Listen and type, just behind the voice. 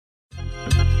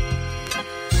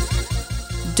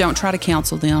Don't try to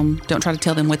counsel them. Don't try to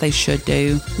tell them what they should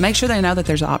do. Make sure they know that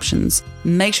there's options.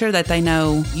 Make sure that they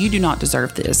know you do not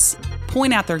deserve this.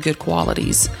 Point out their good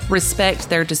qualities. Respect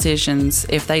their decisions.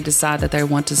 If they decide that they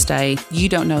want to stay, you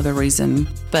don't know the reason,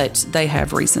 but they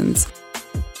have reasons.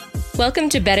 Welcome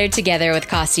to Better Together with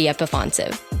Costi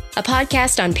Epifanto, a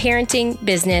podcast on parenting,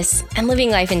 business, and living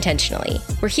life intentionally.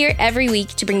 We're here every week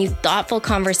to bring you thoughtful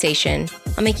conversation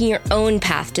on making your own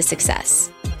path to success,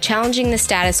 challenging the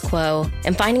status quo,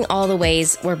 and finding all the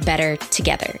ways we're better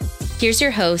together. Here's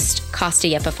your host,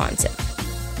 Costi Epifanto.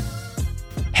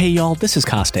 Hey y'all, this is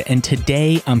Costa, and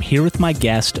today I'm here with my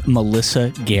guest,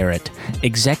 Melissa Garrett,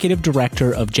 Executive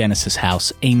Director of Genesis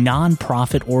House, a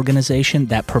nonprofit organization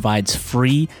that provides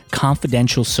free,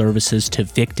 confidential services to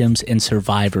victims and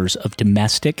survivors of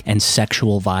domestic and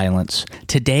sexual violence.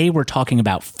 Today we're talking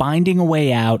about finding a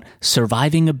way out,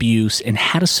 surviving abuse, and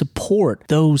how to support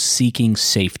those seeking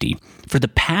safety. For the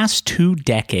past 2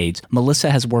 decades,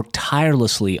 Melissa has worked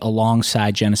tirelessly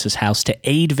alongside Genesis House to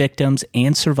aid victims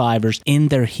and survivors in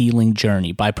their healing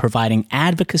journey by providing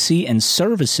advocacy and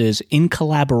services in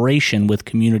collaboration with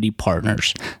community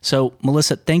partners. So,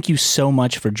 Melissa, thank you so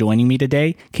much for joining me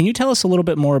today. Can you tell us a little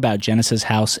bit more about Genesis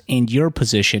House and your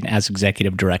position as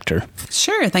Executive Director?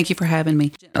 Sure. Thank you for having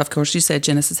me. Of course, you said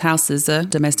Genesis House is a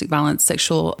domestic violence,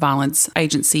 sexual violence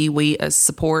agency. We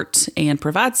support and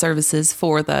provide services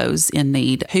for those in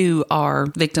need who are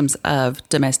victims of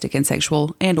domestic and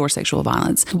sexual or sexual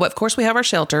violence. Well, of course, we have our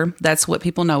shelter. That's what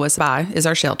people know us by, is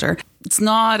our shelter. It's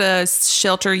not a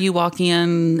shelter you walk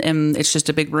in and it's just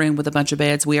a big room with a bunch of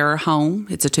beds. We are a home.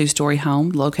 It's a 2-story home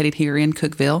located here in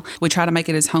Cookeville. We try to make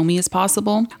it as homey as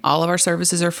possible. All of our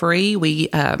services are free. We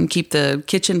keep the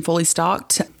kitchen fully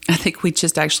stocked. I think we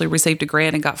just actually received a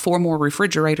grant and got 4 more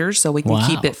refrigerators so we can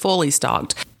keep it fully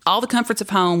stocked. All the comforts of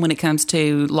home when it comes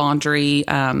to laundry.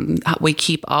 We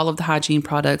keep all of the hygiene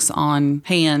products on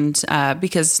hand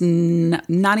because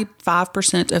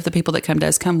 95% of the people that come to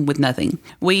us come with nothing.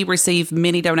 We receive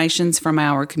many donations from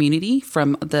our community,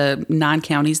 from the 9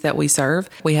 counties that we serve.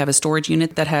 We have a storage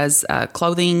unit that has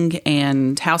clothing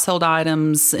and household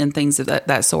items and things of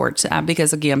that sort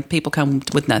because, again, people come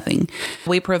with nothing.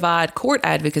 We provide court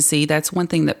advocacy. That's one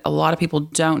thing that a lot of people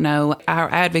don't know.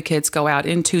 Our advocates go out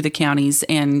into the counties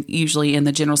and usually in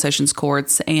the general sessions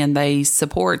courts, and they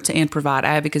support and provide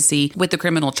advocacy with the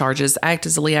criminal charges, act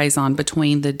as a liaison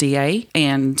between the DA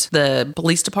and the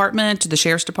police department, the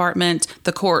sheriff's department,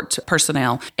 the court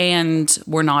personnel. And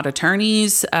we're not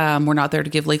attorneys. We're not there to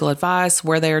give legal advice.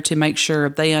 We're there to make sure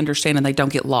they understand and they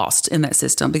don't get lost in that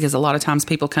system, because a lot of times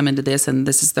people come into this and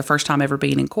this is the first time ever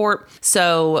being in court.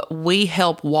 So we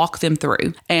help walk them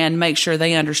through and make sure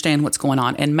they understand what's going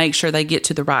on and make sure they get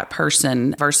to the right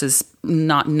person versus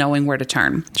not knowing where to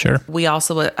turn. Sure. We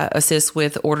also assist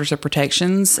with orders of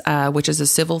protections, which is a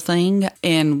civil thing,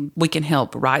 and we can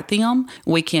help write them.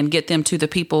 We can get them to the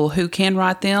people who can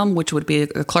write them, which would be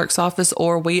a clerk's office,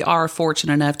 or we are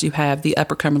fortunate enough to have the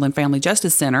Upper Cumberland Family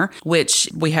Justice Center, which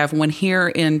we have one here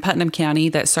in Putnam County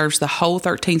that serves the whole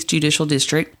 13th Judicial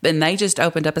District, and they just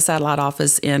opened up a satellite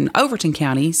office in Overton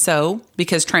County. So,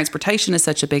 because transportation is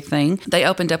such a big thing, they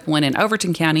opened up one in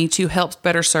Overton County to help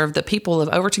better serve the people of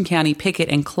Overton County, Pickett,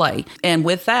 and Clay. And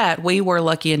with that, we were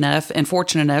lucky enough and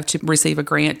fortunate enough to receive a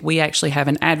grant. We actually have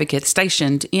an advocate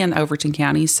stationed in Overton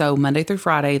County. So Monday through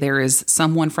Friday, there is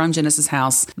someone from Genesis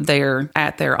House there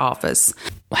at their office.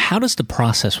 How does the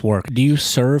process work? Do you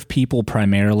serve people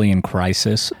primarily in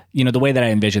crisis? You know, the way that I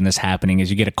envision this happening is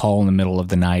you get a call in the middle of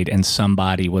the night and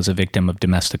somebody was a victim of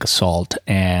domestic assault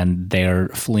and they're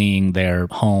fleeing their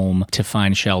home to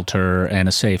find shelter and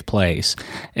a safe place.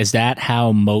 Is that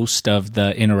how most of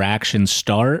the interactions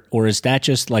start, or is that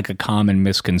just like a common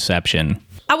misconception?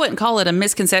 I wouldn't call it a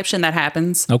misconception. That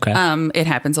happens. Okay. It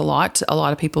happens a lot. A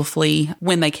lot of people flee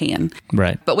when they can.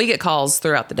 Right. But we get calls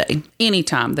throughout the day.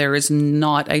 Anytime. There is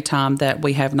not a time that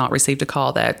we have not received a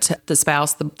call that the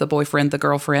spouse, the boyfriend, the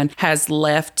girlfriend has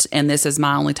left and this is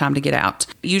my only time to get out.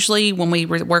 Usually when we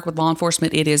work with law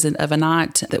enforcement, it is of a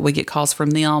night that we get calls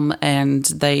from them and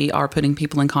they are putting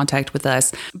people in contact with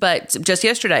us. But just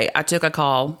yesterday, I took a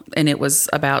call and it was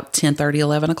about 10:30,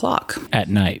 11 o'clock. At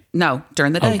night? No,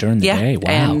 during the day. Oh, during the day.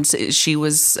 Wow. And she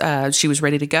was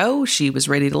ready to go. She was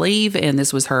ready to leave, and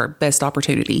this was her best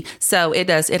opportunity. So it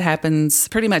happens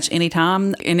pretty much any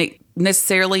time, and it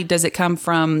necessarily does it come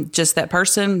from just that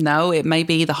person? No, it may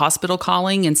be the hospital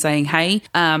calling and saying, hey,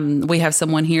 we have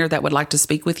someone here that would like to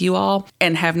speak with you all,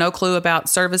 and have no clue about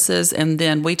services. And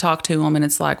then we talk to them and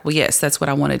it's like, well, yes, that's what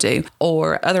I want to do.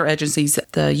 Or other agencies,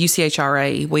 the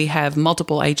UCHRA, we have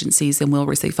multiple agencies and we'll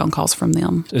receive phone calls from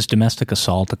them. Is domestic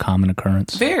assault a common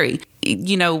occurrence? Very.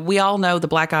 we all know the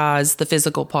black eyes, the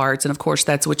physical parts, and of course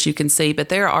that's what you can see, but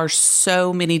there are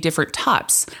so many different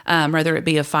types, whether it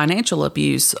be of financial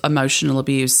abuse, emotional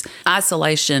abuse,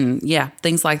 isolation,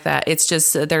 things like that. It's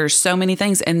just, there's so many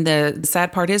things. And the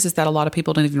sad part is that a lot of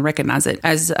people don't even recognize it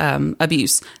as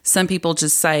abuse. Some people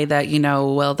just say that,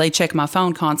 well, they check my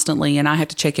phone constantly and I have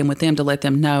to check in with them to let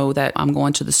them know that I'm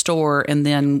going to the store. And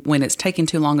then when it's taking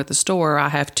too long at the store, I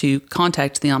have to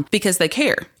contact them because they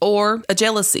care. Or a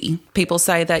jealousy. People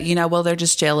say that, well, they're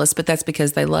just jealous, but that's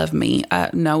because they love me.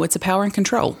 No, it's a power and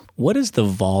control. What is the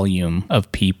volume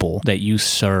of people that you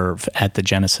serve at the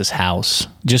Genesis House,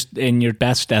 just in your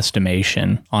best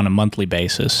estimation on a monthly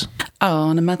basis? Oh,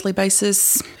 on a monthly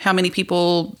basis, how many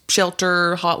people,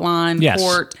 shelter, hotline, yes.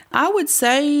 Court? I would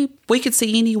say we could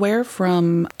see anywhere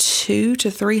from 200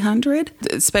 to 300,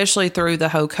 especially through the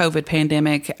whole COVID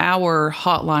pandemic. Our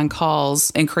hotline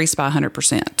calls increased by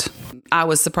 100%. I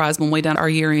was surprised when we done our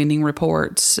year-ending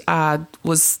reports. I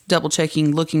was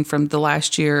double-checking, looking from the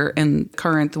last year and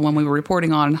current, the one we were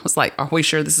reporting on, and I was like, are we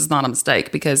sure this is not a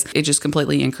mistake? Because it just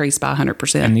completely increased by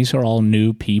 100%. And these are all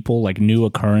new people, like new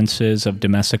occurrences of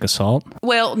domestic assault?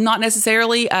 Well, not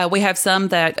necessarily. We have some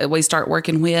that we start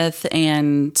working with,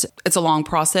 and it's a long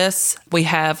process. We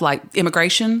have like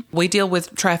immigration. We deal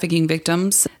with trafficking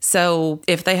victims. So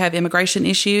if they have immigration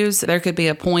issues, there could be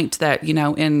a point that,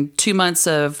 in 2 months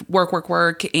of work,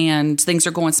 and things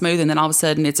are going smooth, and then all of a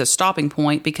sudden it's a stopping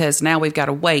point because now we've got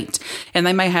to wait. And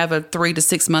they may have a 3 to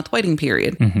 6 month waiting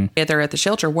period. Mm-hmm. If they're at the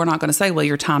shelter, we're not going to say, well,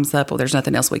 your time's up. Well, there's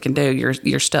nothing else we can do.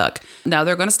 You're stuck. No,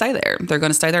 they're going to stay there. They're going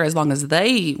to stay there as long as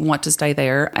they want to stay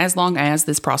there, as long as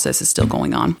this process is still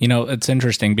going on. It's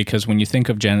interesting because when you think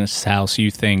of Genesis House,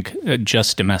 you think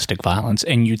just domestic violence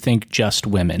and you think just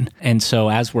women. And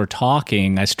so as we're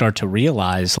talking, I start to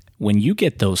realize when you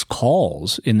get those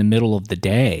calls in the middle of the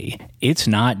day, it's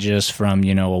not just from,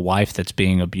 a wife that's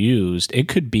being abused. It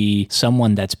could be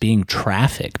someone that's being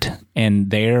trafficked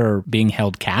and they're being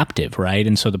held captive, right?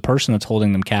 And so the person that's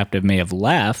holding them captive may have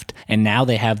left, and now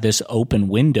they have this open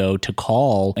window to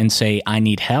call and say, I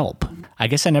need help. I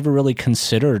guess I never really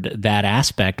considered that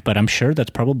aspect, but I'm sure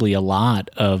that's probably a lot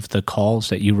of the calls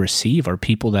that you receive are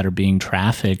people that are being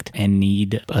trafficked and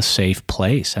need a safe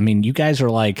place. I mean, you guys are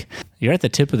like, you're at the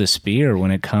tip of the spear when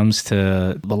it comes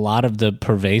to a lot of the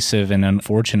pervasive and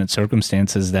unfortunate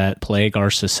circumstances that plague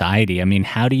our society. I mean,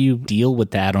 how do you deal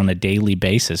with that on a daily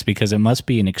basis? Because it must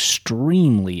be an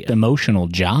extremely emotional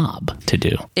job to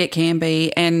do. It can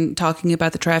be. And talking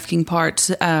about the trafficking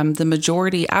part, the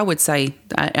majority, I would say,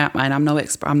 and I'm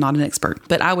not an expert,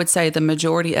 but I would say the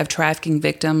majority of trafficking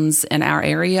victims in our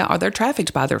area they're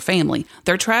trafficked by their family.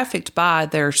 They're trafficked by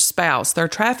their spouse. They're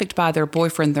trafficked by their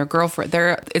boyfriend, their girlfriend.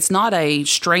 It's not a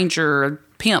stranger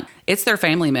pimp. It's their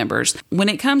family members. When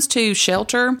it comes to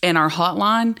shelter and our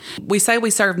hotline, we say we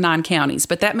serve 9 counties,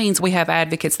 but that means we have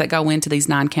advocates that go into these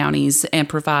 9 counties and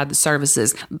provide the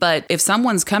services. But if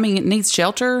someone's coming and needs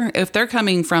shelter, if they're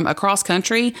coming from across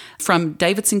country, from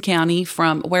Davidson County,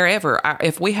 from wherever,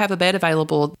 if we have a bed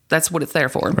available, that's what it's there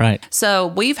for. Right. So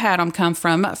we've had them come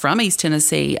from East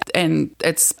Tennessee, and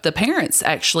it's the parents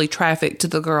actually trafficked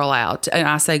the girl out. And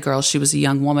I say girl, she was a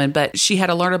young woman, but she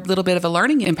had a little bit of a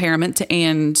learning impairment,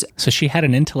 and so she had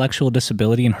an intellectual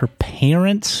disability and her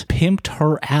parents pimped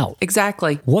her out.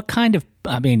 Exactly. What kind of,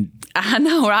 I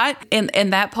know, right? And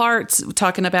that part,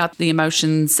 talking about the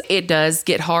emotions, it does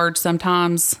get hard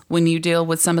sometimes when you deal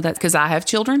with some of that, because I have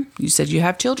children. You said you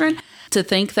have children. To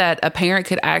think that a parent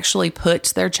could actually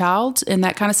put their child in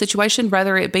that kind of situation,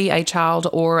 whether it be a child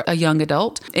or a young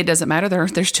adult, it doesn't matter.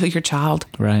 They're still your child.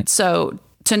 Right. So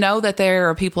to know that there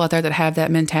are people out there that have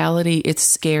that mentality, it's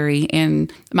scary.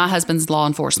 And my husband's law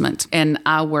enforcement, and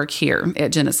I work here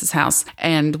at Genesis House.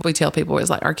 And we tell people, it's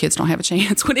like, our kids don't have a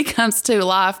chance when it comes to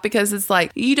life, because it's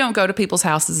like, you don't go to people's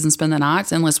houses and spend the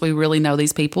night unless we really know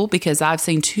these people, because I've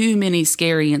seen too many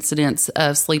scary incidents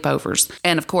of sleepovers.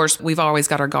 And of course, we've always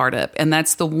got our guard up. And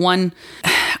that's the one,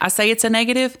 I say it's a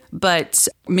negative, but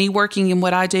me working in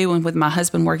what I do and with my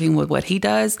husband working with what he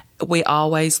does, we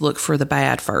always look for the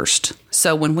bad first.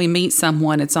 So when we meet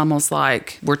someone, it's almost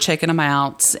like we're checking them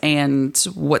out, and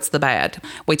what's the bad?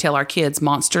 We tell our kids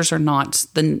monsters are not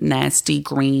the nasty,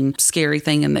 green, scary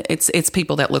thing, and it's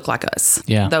people that look like us.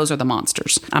 Yeah. Those are the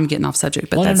monsters. I'm getting off subject,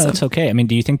 but no, it's okay. I mean,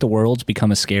 do you think the world's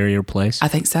become a scarier place? I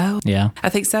think so. Yeah. I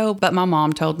think so. But my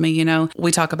mom told me,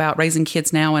 we talk about raising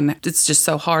kids now, and it's just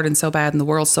so hard and so bad, and the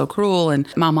world's so cruel. And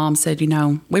my mom said,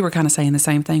 we were kind of saying the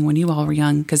same thing when you all were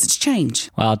young, because it's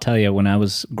change. Well, I'll tell tell you, when I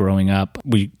was growing up,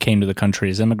 we came to the country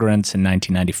as immigrants in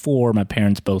 1994. My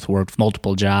parents both worked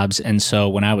multiple jobs. And so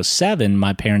when I was 7,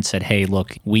 my parents said, hey,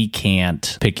 look, we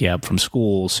can't pick you up from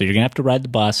school. So you're going to have to ride the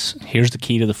bus. Here's the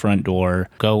key to the front door.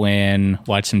 Go in,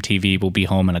 watch some TV. We'll be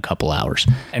home in a couple hours.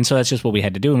 And so that's just what we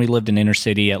had to do. And we lived in inner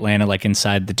city Atlanta, like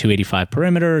inside the 285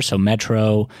 perimeter, so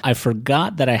Metro. I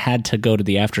forgot that I had to go to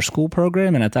the after school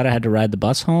program, and I thought I had to ride the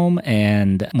bus home.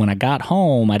 And when I got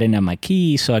home, I didn't have my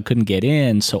key, so I couldn't get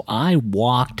in. So I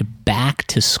walked back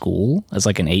to school as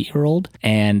like an 8-year-old,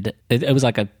 and it was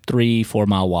like a 3-4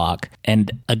 mile walk.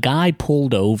 And a guy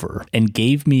pulled over and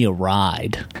gave me a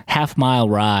ride, half-mile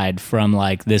ride from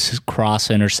like this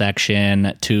cross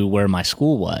intersection to where my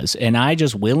school was. And I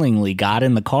just willingly got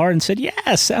in the car and said,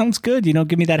 yeah, sounds good.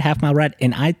 Give me that half-mile ride.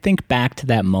 And I think back to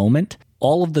that moment,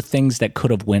 all of the things that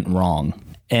could have went wrong.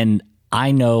 And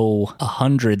I know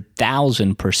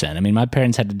 100,000%. I mean, my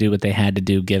parents had to do what they had to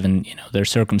do given, their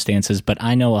circumstances, but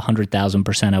I know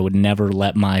 100,000% I would never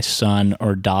let my son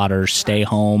or daughter stay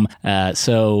home.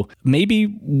 So maybe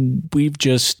we've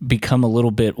just become a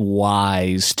little bit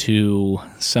wise to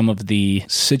some of the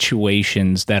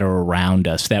situations that are around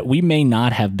us that we may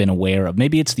not have been aware of.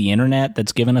 Maybe it's the internet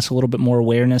that's given us a little bit more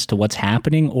awareness to what's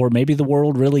happening, or maybe the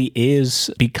world really is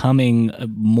becoming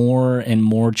more and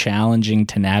more challenging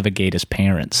to navigate as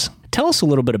parents. Tell us a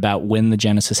little bit about when the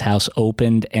Genesis House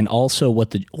opened and also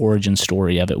what the origin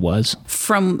story of it was.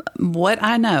 From what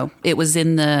I know, it was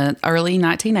in the early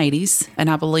 1980s, and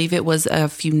I believe it was a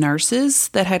few nurses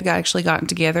that had actually gotten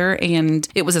together, and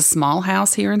it was a small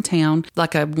house here in town,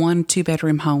 like a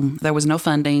 1-2-bedroom home. There was no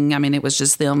funding. I mean, it was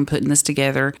just them putting this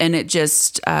together, and it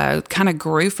just kind of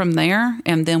grew from there.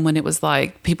 And then when it was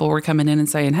like people were coming in and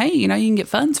saying, hey, you can get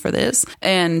funds for this,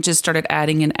 and just started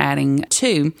adding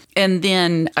to. And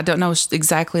then I don't know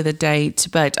exactly the date,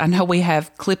 but I know we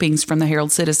have clippings from the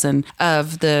Herald Citizen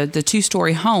of the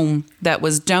 2-story home that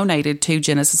was donated to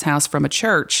Genesis House from a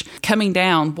church coming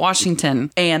down Washington,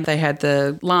 and they had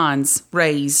the lines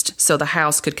raised so the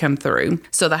house could come through.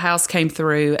 So the house came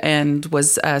through and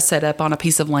was set up on a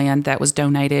piece of land that was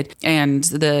donated, and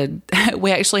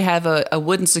we actually have a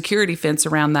wooden security fence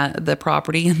around the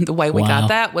property. And the way we got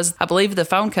that was, I believe the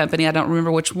phone company, I don't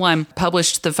remember which one,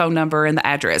 published the phone number and the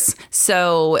address.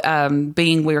 So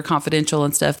being we were confidential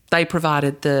and stuff, they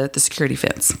provided the security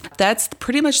fence. That's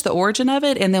pretty much the origin of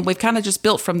it. And then we've kind of just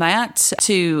built from that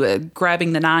to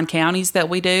grabbing the 9 counties that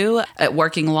we do,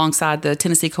 working alongside the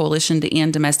Tennessee Coalition to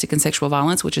End Domestic and Sexual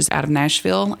Violence, which is out of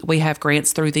Nashville. We have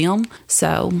grants through them.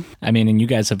 So, I mean, and you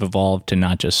guys have evolved to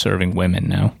not just serving women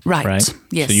now, right?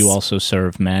 Yes. So you also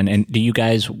serve men. And do you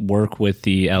guys work with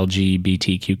the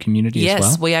LGBTQ community as well?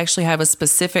 Yes, we actually have a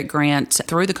specific grant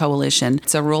through the coalition.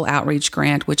 It's a rural outreach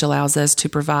grant, which allows us to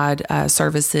provide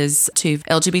services to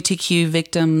LGBTQ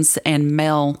victims and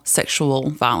male sexual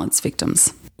violence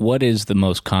victims. What is the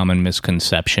most common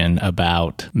misconception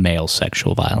about male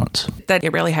sexual violence? That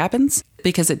it really happens,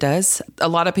 because it does. A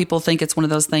lot of people think it's one of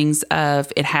those things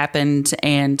of it happened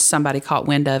and somebody caught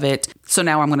wind of it, so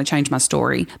now I'm going to change my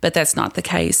story. But that's not the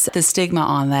case. The stigma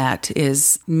on that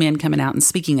is men coming out and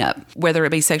speaking up, whether it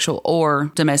be sexual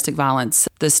or domestic violence.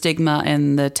 The stigma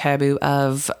and the taboo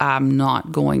of I'm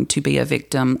not going to be a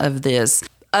victim of this.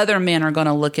 Other men are going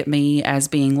to look at me as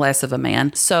being less of a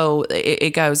man. So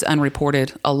it goes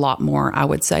unreported a lot more, I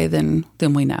would say, than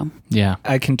we know. Yeah,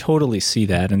 I can totally see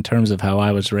that. In terms of how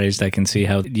I was raised, I can see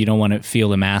how you don't want to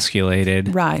feel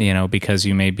emasculated, right? Because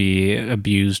you may be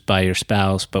abused by your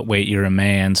spouse, but wait, you're a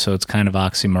man, so it's kind of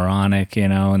oxymoronic,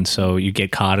 and so you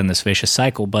get caught in this vicious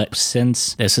cycle. But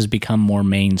since this has become more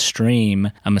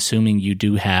mainstream, I'm assuming you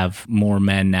do have more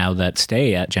men now that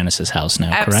stay at Genesis House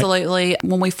now, correct? Absolutely.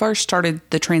 When we first started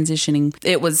the transitioning,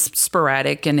 it was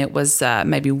sporadic, and it was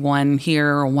maybe one here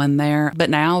or one there. But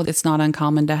now it's not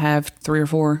uncommon to have 3 or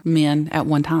 4 men at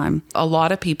one time. A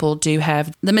lot of people do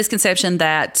have the misconception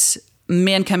that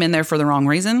men come in there for the wrong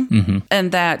reason,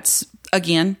 and that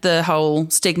again, the whole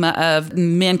stigma of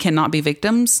men cannot be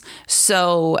victims.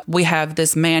 So we have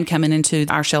this man coming into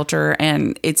our shelter,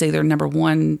 and it's either number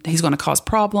one, he's going to cause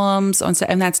problems,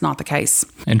 and that's not the case.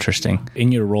 Interesting.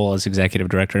 In your role as executive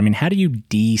director, I mean, how do you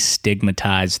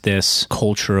destigmatize this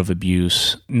culture of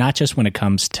abuse, not just when it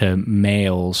comes to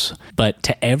males, but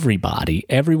to everybody,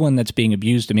 everyone that's being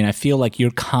abused? I mean, I feel like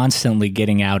you're constantly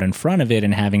getting out in front of it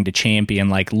and having to champion,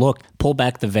 like, look, pull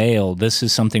back the veil. This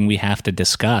is something we have to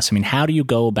discuss. I mean, how do you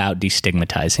go about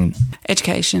destigmatizing?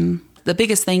 Education. The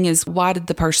biggest thing is, why did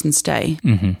the person stay?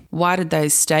 Why did they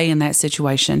stay in that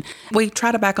situation? We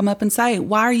try to back them up and say,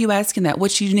 why are you asking that?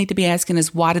 What you need to be asking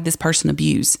is, why did this person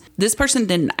abuse? This person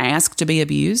didn't ask to be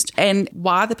abused. And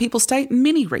why the people stay?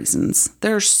 Many reasons.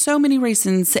 There are so many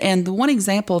reasons. And the one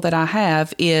example that I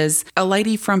have is a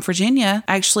lady from Virginia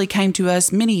actually came to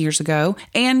us many years ago.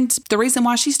 And the reason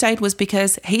why she stayed was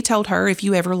because he told her, if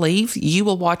you ever leave, you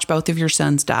will watch both of your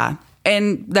sons die.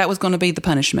 And that was going to be the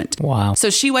punishment. Wow.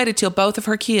 So she waited till both of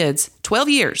her kids, 12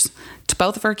 years, to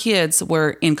both of her kids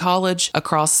were in college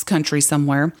across the country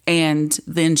somewhere. And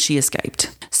then she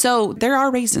escaped. So there are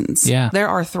reasons. Yeah. There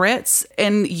are threats.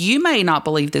 And you may not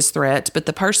believe this threat, but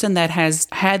the person that has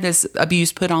had this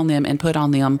abuse put on them,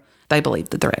 they believe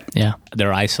the threat. Yeah.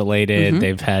 They're isolated.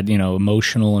 They've had,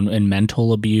 emotional and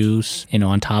mental abuse,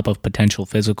 on top of potential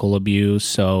physical abuse.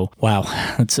 So, wow,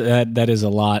 that is a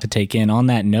lot to take in. On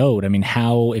that note,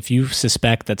 if you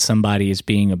suspect that somebody is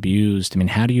being abused,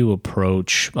 how do you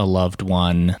approach a loved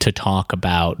one to talk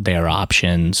about their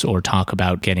options or talk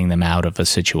about getting them out of a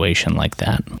situation like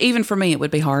that? Even for me, it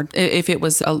would be hard. If it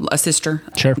was a sister,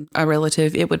 sure, a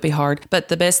relative, it would be hard. But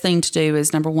the best thing to do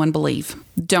is, number one, believe.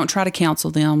 Don't try to counsel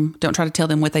them. Don't try to tell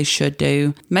them what they should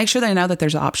do. Make sure they know that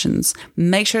there's options.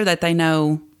 Make sure that they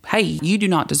know, hey, you do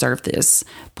not deserve this.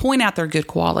 Point out their good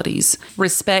qualities.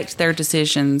 Respect their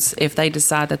decisions. If they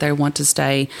decide that they want to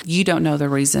stay, you don't know the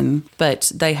reason,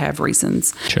 but they have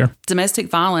reasons. Sure.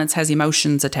 Domestic violence has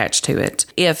emotions attached to it.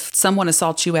 If someone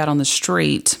assaults you out on the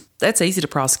street, that's easy to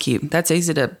prosecute. That's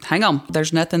easy to, hang on,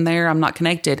 there's nothing there, I'm not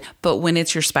connected. But when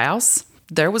it's your spouse,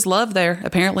 there was love there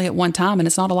apparently at one time, and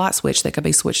it's not a light switch that could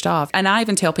be switched off. And I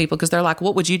even tell people, because they're like,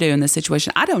 what would you do in this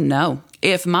situation? I don't know.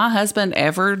 If my husband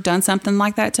ever done something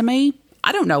like that to me,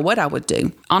 I don't know what I would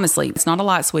do. Honestly, it's not a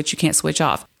light switch you can't switch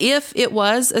off. If it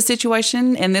was a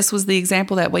situation, and this was the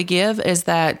example that we give, is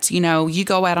that, you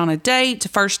go out on a date,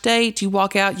 first date, you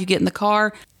walk out, you get in the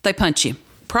car, they punch you.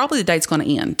 Probably the date's going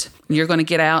to end. You're going to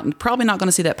get out and probably not going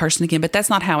to see that person again, but that's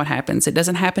not how it happens. It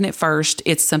doesn't happen at first.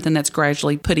 It's something that's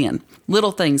gradually put in.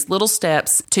 Little things, little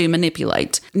steps to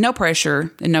manipulate. No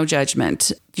pressure and no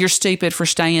judgment. You're stupid for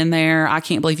staying there. I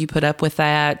can't believe you put up with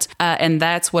that. And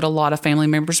that's what a lot of family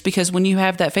members, because when you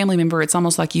have that family member, it's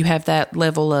almost like you have that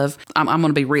level of, I'm going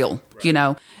to be real,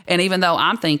 And even though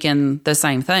I'm thinking the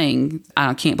same thing,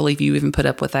 I can't believe you even put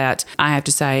up with that. I have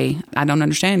to say, I don't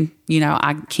understand.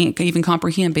 I can't even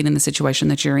comprehend being in the situation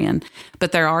that you're in.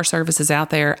 But there are services out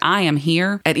there. I am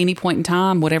here at any point in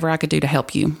time, whatever I could do to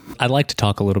help you. I'd like to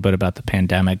talk a little bit about the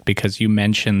pandemic, because you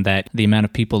mentioned that the amount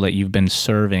of people that you've been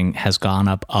serving has gone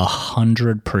up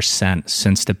 100%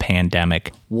 since the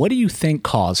pandemic. What do you think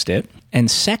caused it?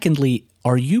 And secondly,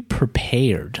 are you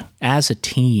prepared as a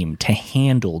team to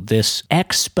handle this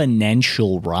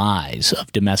exponential rise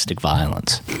of domestic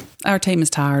violence? Our team is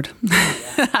tired.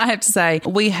 I have to say,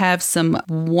 we have some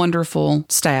wonderful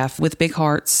staff with big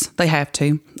hearts. They have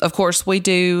to. Of course, we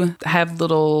do have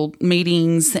little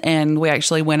meetings, and we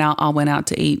actually went out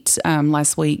to eat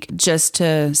last week just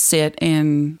to sit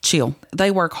and chill.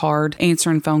 They work hard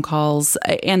answering phone calls,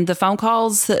 and the phone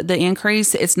calls, the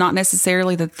increase, it's not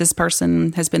necessarily that this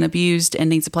person has been abused and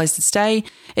needs a place to stay.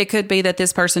 It could be that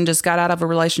this person just got out of a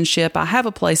relationship. I have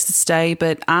a place to stay,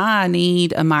 but I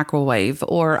need a microwave,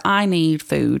 or I need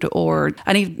food, or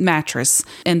I need mattress.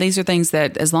 And these are things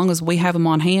that, as long as we have them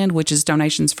on hand, which is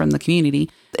donations from the community,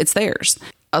 it's theirs.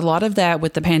 A lot of that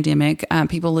with the pandemic,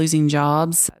 people losing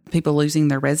jobs, people losing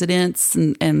their residence,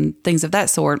 and things of that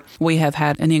sort, we have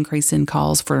had an increase in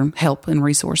calls for help and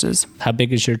resources. How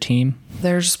big is your team?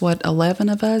 There's 11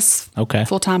 of us. Okay.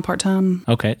 Full-time, part-time.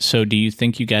 Okay. So do you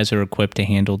think you guys are equipped to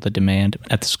handle the demand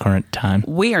at this current time?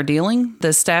 We are dealing.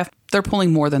 The staff, they're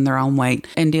pulling more than their own weight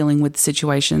and dealing with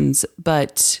situations,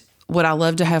 but would I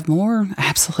love to have more?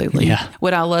 Absolutely. Yeah.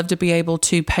 Would I love to be able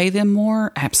to pay them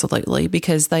more? Absolutely,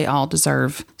 because they all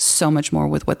deserve so much more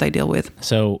with what they deal with.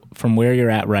 So from where you're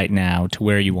at right now to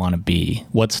where you want to be,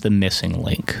 what's the missing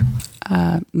link?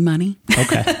 Money.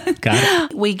 Okay.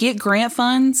 Got it. We get grant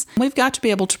funds. We've got to be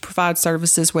able to provide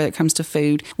services when it comes to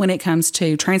food, when it comes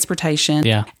to transportation,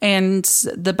 and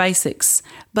the basics.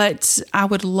 But I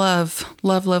would love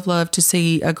to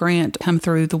see a grant come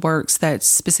through the works that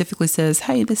specifically says,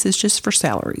 hey, this is just for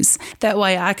salaries. That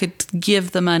way I could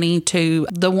give the money to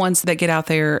the ones that get out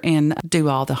there and do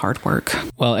all the hard work.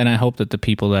 Well, and I hope that the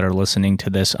people that are listening to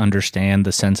this understand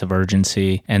the sense of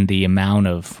urgency and the amount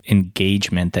of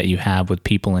engagement that you have have with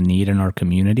people in need in our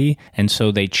community. And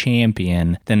so they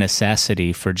champion the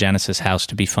necessity for Genesis House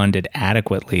to be funded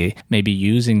adequately, maybe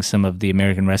using some of the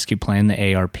American Rescue Plan,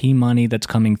 the ARP money that's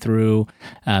coming through,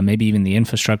 maybe even the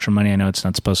infrastructure money. I know it's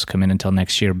not supposed to come in until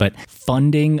next year, but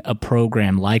funding a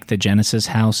program like the Genesis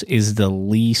House is the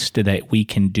least that we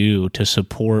can do to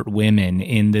support women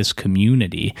in this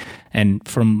community. And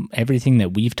from everything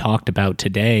that we've talked about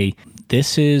today,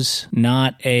 this is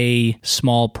not a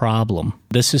small problem.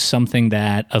 This is something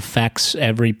that affects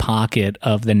every pocket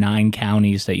of the 9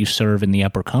 counties that you serve in the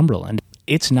Upper Cumberland.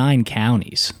 It's 9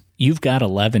 counties. You've got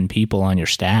 11 people on your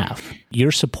staff.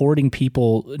 You're supporting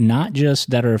people not just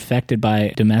that are affected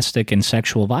by domestic and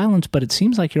sexual violence, but it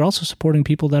seems like you're also supporting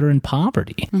people that are in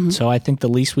poverty. Mm-hmm. So I think the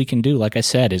least we can do, like I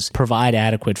said, is provide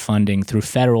adequate funding through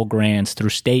federal grants, through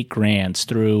state grants,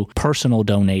 through personal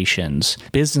donations,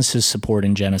 businesses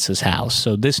supporting Genesis House.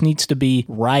 So this needs to be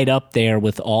right up there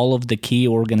with all of the key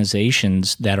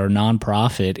organizations that are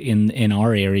nonprofit in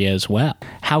our area as well.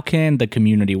 How can the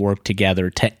community work together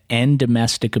to end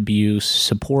domestic abuse,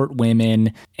 support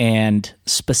women, and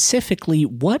specifically,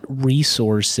 what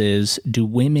resources do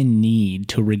women need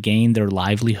to regain their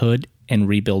livelihood and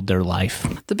rebuild their life?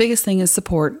 The biggest thing is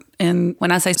support. And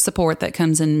when I say support, that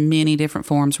comes in many different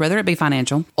forms, whether it be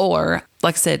financial or,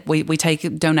 like I said, we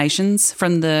take donations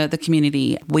from the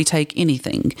community. We take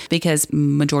anything because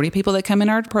majority of people that come in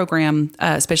our program,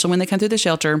 especially when they come through the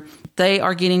shelter, they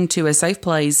are getting to a safe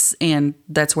place and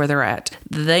that's where they're at.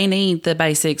 They need the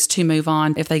basics to move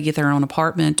on if they get their own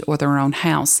apartment or their own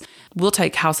house. We'll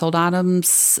take household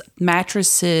items,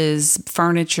 mattresses,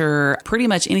 furniture, pretty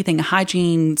much anything,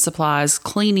 hygiene supplies,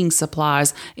 cleaning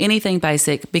supplies, anything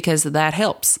basic, because that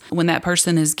helps. When that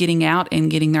person is getting out and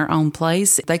getting their own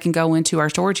place, they can go into our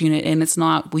storage unit and it's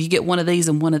not, well, you get one of these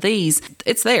and one of these,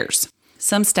 it's theirs.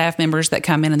 Some staff members that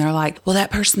come in and they're like, well, that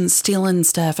person's stealing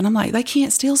stuff. And I'm like, they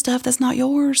can't steal stuff that's not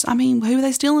yours. I mean, who are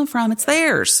they stealing from? It's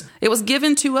theirs. It was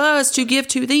given to us to give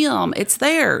to them. It's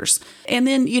theirs. And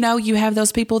then, you have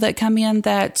those people that come in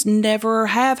that never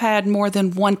have had more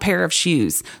than one pair of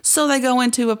shoes. So they go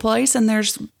into a place and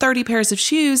there's 30 pairs of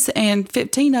shoes and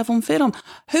 15 of them fit them.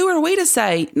 Who are we to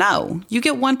say, no, you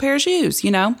get one pair of shoes,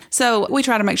 So we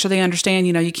try to make sure they understand,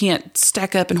 you can't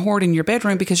stack up and hoard in your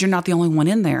bedroom because you're not the only one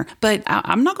in there. But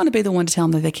I'm not going to be the one to tell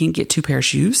them that they can't get 2 pairs of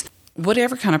shoes.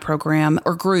 Whatever kind of program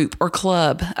or group or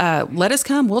club, let us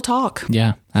come. We'll talk.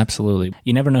 Yeah, absolutely.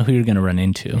 You never know who you're going to run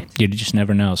into. You just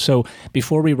never know. So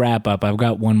before we wrap up, I've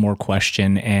got one more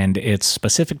question, and it's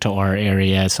specific to our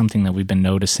area. Something that we've been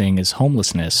noticing is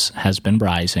homelessness has been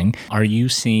rising. Are you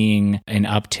seeing an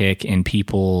uptick in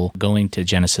people going to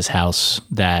Genesis House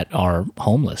that are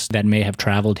homeless, that may have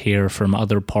traveled here from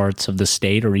other parts of the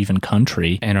state or even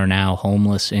country and are now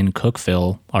homeless in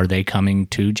Cookeville? Are they coming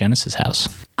to Genesis House?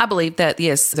 I believe that,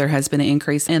 yes, there has been an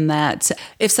increase in that.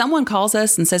 If someone calls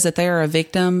us and says that they are a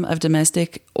victim of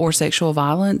domestic or sexual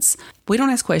violence, we don't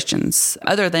ask questions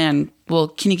other than, well,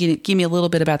 can you give me a little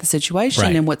bit about the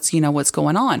situation and what's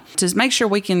going on to make sure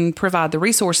we can provide the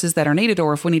resources that are needed,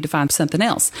 or if we need to find something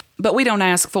else. But we don't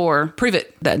ask for prove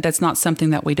it. That's not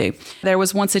something that we do. There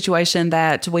was one situation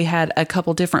that we had a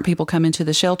couple different people come into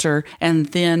the shelter, and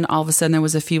then all of a sudden there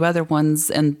was a few other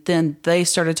ones, and then they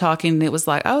started talking, and it was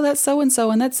like, oh, that's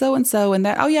so-and-so, and that's so-and-so, and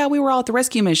that, oh yeah, we were all at the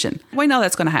rescue mission. We know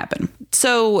that's going to happen.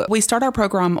 So we start our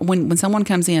program when someone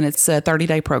comes in, it's a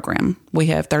 30-day program. We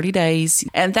have 30 days,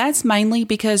 and that's mainly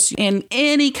because in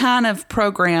any kind of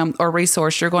program or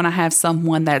resource, you're going to have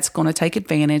someone that's going to take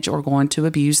advantage or going to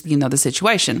abuse, the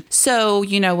situation. So,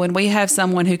 when we have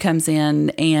someone who comes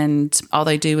in and all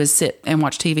they do is sit and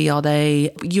watch TV all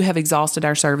day, you have exhausted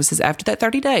our services after that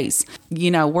 30 days.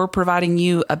 We're providing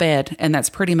you a bed, and that's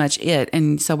pretty much it.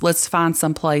 And so let's find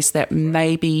some place that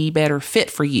may be better fit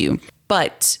for you.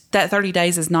 But that 30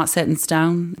 days is not set in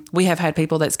stone. We have had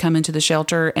people that's come into the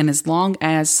shelter, and as long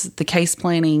as the case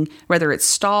planning, whether it's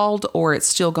stalled or it's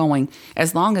still going,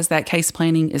 as long as that case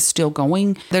planning is still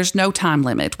going, there's no time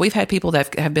limit. We've had people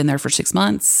that have been there for 6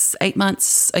 months, 8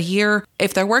 months, a year.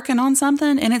 If they're working on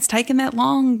something and it's taken that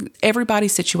long,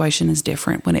 everybody's situation is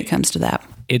different when it comes to that.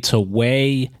 It's a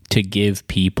way to give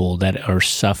people that are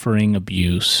suffering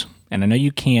abuse. And I know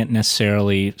you can't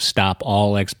necessarily stop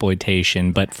all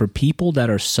exploitation, but for people that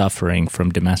are suffering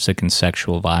from domestic and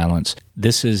sexual violence,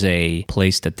 this is a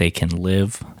place that they can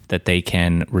live, that they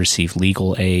can receive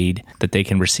legal aid, that they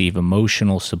can receive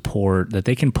emotional support, that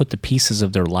they can put the pieces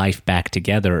of their life back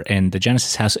together. And the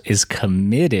Genesis House is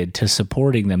committed to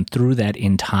supporting them through that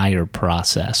entire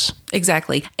process.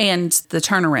 Exactly. And the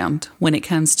turnaround when it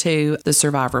comes to the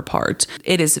survivor part,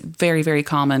 it is very, very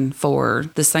common for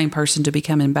the same person to be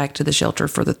coming back to the shelter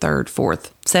for the third,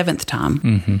 fourth, seventh time.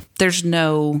 Mm-hmm. There's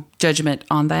no judgment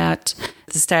on that.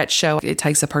 The stats show it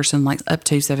takes a person like up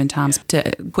to 7 times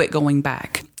to quit going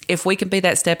back. If we can be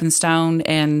that stepping stone,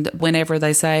 and whenever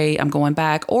they say, I'm going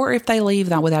back, or if they leave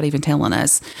without even telling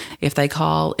us, if they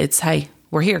call, it's, hey,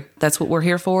 we're here. That's what we're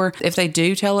here for. If they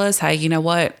do tell us, hey, you know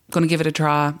what, going to give it a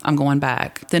try, I'm going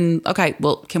back, then, okay,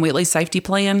 well, can we at least safety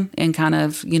plan and kind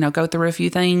of, go through a few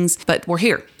things? But we're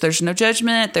here. There's no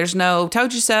judgment. There's no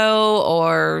told you so,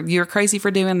 or you're crazy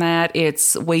for doing that.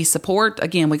 It's we support.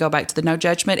 Again, we go back to the no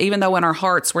judgment, even though in our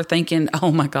hearts we're thinking,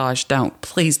 oh my gosh,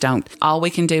 please don't. All we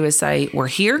can do is say, we're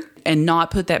here. And not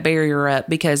put that barrier up,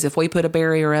 because if we put a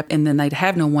barrier up and then they'd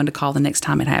have no one to call the next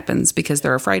time it happens because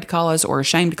they're afraid to call us or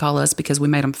ashamed to call us because we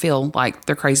made them feel like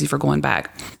they're crazy for going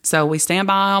back. So we stand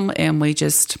by them and we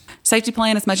just safety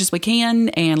plan as much as we can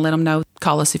and let them know,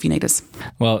 call us if you need us.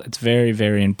 Well, it's very,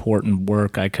 very important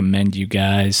work. I commend you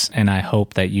guys, and I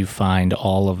hope that you find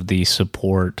all of the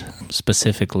support,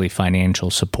 specifically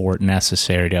financial support,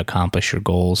 necessary to accomplish your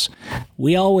goals.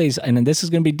 We always, and this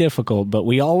is going to be difficult, but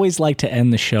we always like to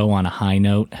end the show on a high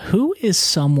note. Who is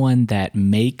someone that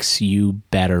makes you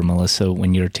better, Melissa,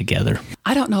 when you're together?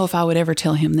 I don't know if I would ever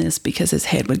tell him this because his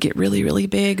head would get really, really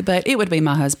big, but it would be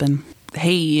my husband.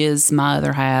 He is my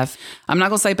other half. I'm not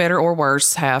going to say better or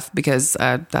worse half, because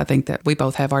I think that we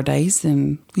both have our days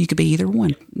and you could be either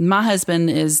one. My husband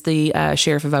is the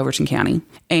sheriff of Overton County.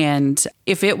 And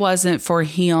if it wasn't for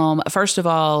him, first of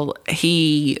all,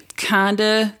 he kind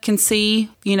of can see,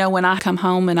 when I come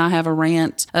home and I have a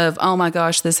rant of, oh my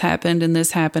gosh, this happened and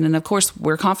this happened. And of course,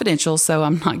 we're confidential, so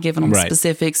I'm not giving them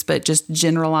specifics, but just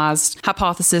generalized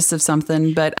hypothesis of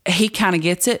something. But he kind of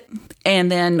gets it.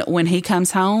 And then when he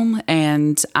comes home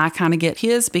and I kind of get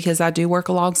his, because I do work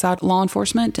alongside law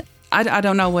enforcement, I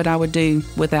don't know what I would do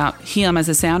without him as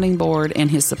a sounding board and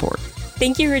his support.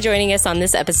 Thank you for joining us on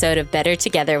this episode of Better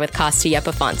Together with Costa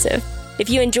Yepafonsev. If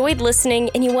you enjoyed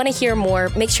listening and you want to hear more,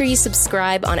 make sure you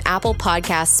subscribe on Apple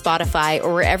Podcasts, Spotify,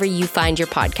 or wherever you find your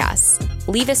podcasts.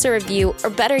 Leave us a review, or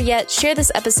better yet, share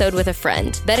this episode with a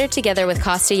friend. Better Together with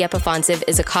Costa Yepafonsev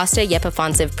is a Costa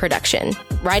Yepafonsev production.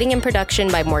 Writing and production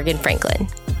by Morgan Franklin.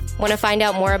 Want to find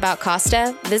out more about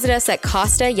Costa? Visit us at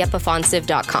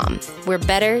CostaYepafonsev.com. We're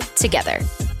better together.